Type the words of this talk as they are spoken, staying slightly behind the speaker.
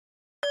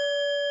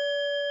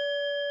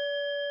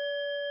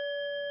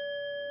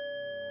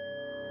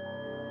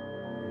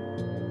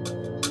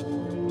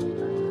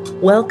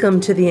Welcome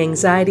to the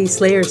Anxiety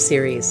Slayer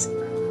series.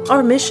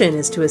 Our mission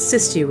is to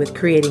assist you with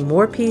creating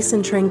more peace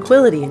and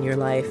tranquility in your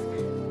life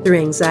through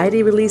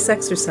anxiety release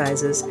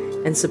exercises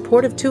and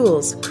supportive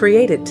tools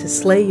created to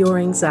slay your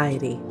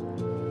anxiety.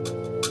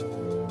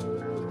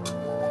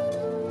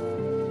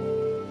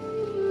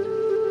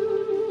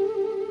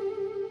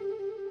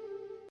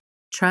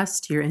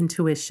 Trust your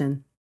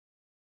intuition.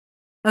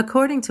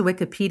 According to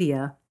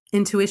Wikipedia,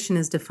 intuition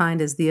is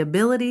defined as the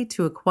ability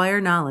to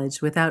acquire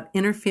knowledge without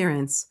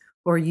interference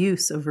or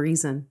use of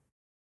reason.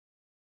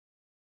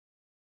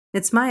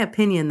 It's my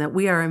opinion that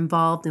we are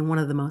involved in one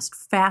of the most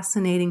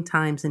fascinating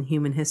times in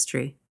human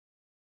history.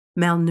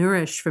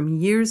 Malnourished from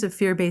years of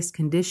fear-based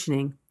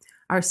conditioning,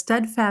 our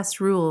steadfast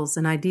rules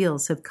and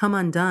ideals have come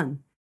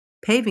undone,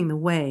 paving the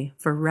way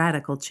for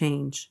radical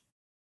change.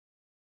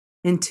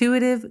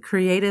 Intuitive,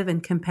 creative,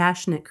 and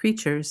compassionate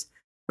creatures,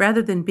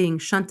 rather than being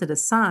shunted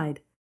aside,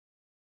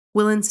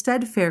 will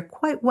instead fare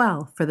quite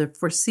well for the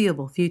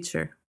foreseeable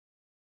future.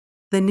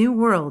 The new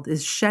world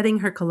is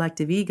shedding her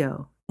collective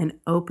ego and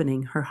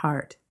opening her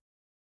heart.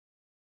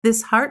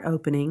 This heart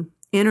opening,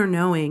 inner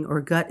knowing, or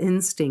gut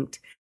instinct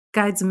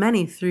guides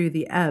many through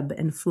the ebb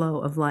and flow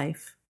of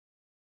life.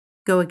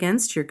 Go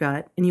against your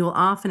gut, and you will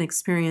often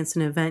experience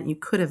an event you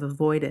could have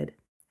avoided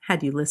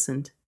had you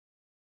listened.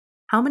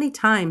 How many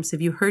times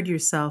have you heard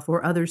yourself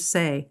or others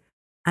say,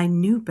 "I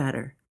knew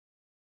better.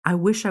 I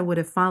wish I would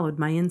have followed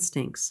my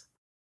instincts"?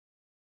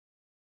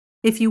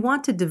 If you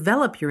want to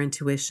develop your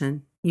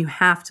intuition, you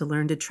have to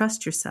learn to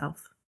trust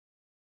yourself.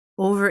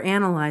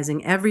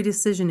 Overanalyzing every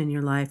decision in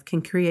your life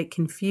can create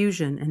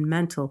confusion and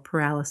mental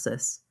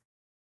paralysis.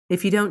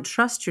 If you don't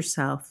trust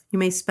yourself, you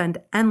may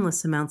spend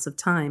endless amounts of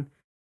time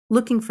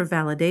looking for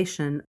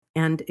validation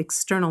and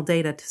external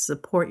data to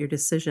support your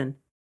decision.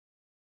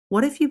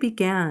 What if you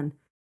began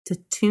to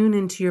tune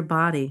into your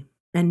body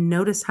and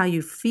notice how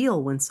you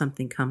feel when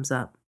something comes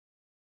up?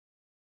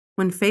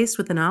 When faced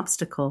with an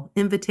obstacle,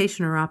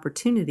 invitation, or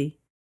opportunity,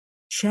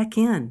 check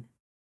in.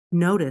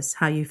 Notice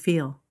how you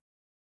feel.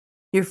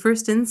 Your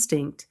first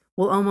instinct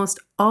will almost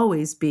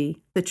always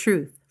be the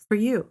truth for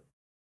you.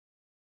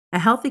 A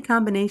healthy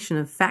combination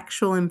of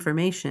factual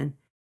information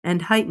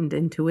and heightened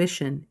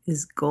intuition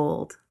is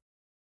gold.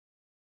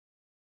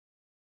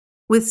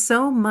 With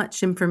so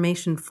much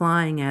information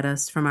flying at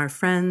us from our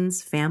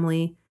friends,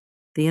 family,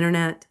 the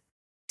internet,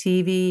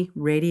 TV,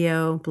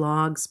 radio,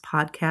 blogs,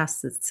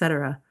 podcasts,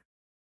 etc.,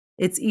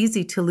 it's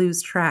easy to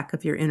lose track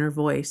of your inner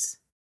voice.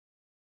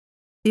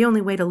 The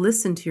only way to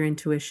listen to your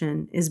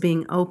intuition is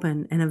being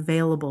open and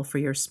available for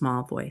your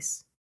small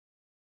voice.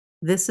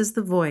 This is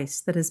the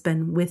voice that has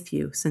been with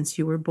you since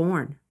you were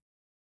born.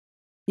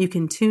 You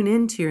can tune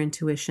into your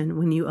intuition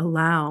when you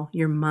allow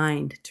your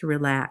mind to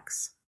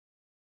relax.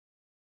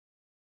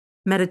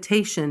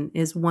 Meditation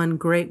is one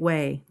great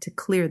way to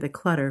clear the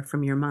clutter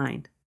from your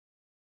mind.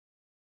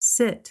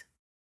 Sit,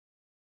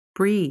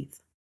 breathe,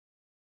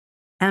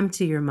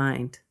 empty your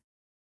mind.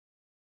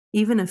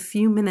 Even a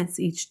few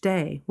minutes each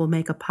day will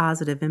make a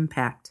positive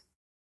impact.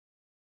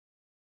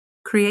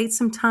 Create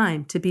some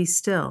time to be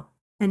still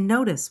and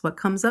notice what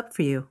comes up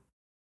for you.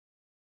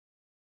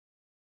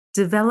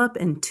 Develop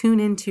and tune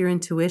into your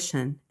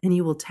intuition, and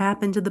you will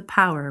tap into the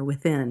power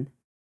within.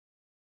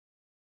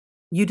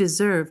 You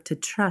deserve to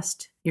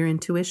trust your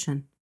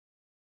intuition.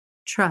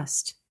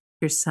 Trust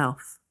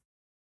yourself.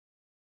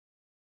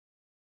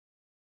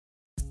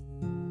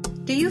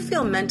 Do you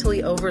feel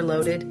mentally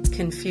overloaded,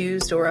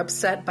 confused, or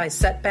upset by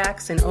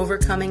setbacks and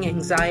overcoming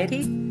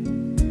anxiety?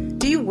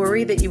 Do you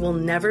worry that you will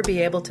never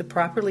be able to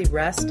properly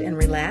rest and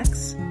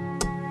relax?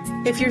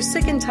 If you're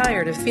sick and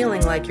tired of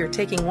feeling like you're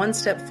taking one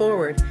step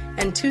forward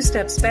and 2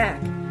 steps back,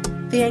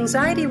 the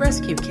Anxiety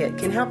Rescue Kit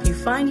can help you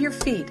find your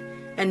feet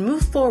and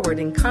move forward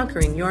in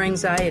conquering your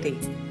anxiety.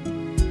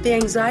 The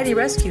Anxiety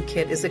Rescue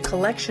Kit is a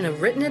collection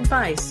of written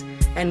advice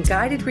and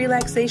guided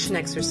relaxation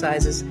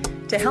exercises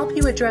to help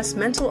you address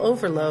mental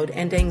overload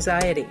and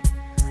anxiety,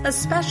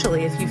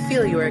 especially if you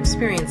feel you are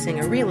experiencing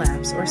a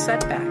relapse or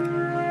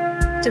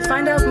setback. To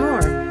find out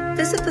more,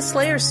 visit the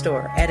Slayer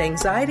store at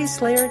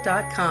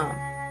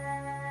anxietyslayer.com.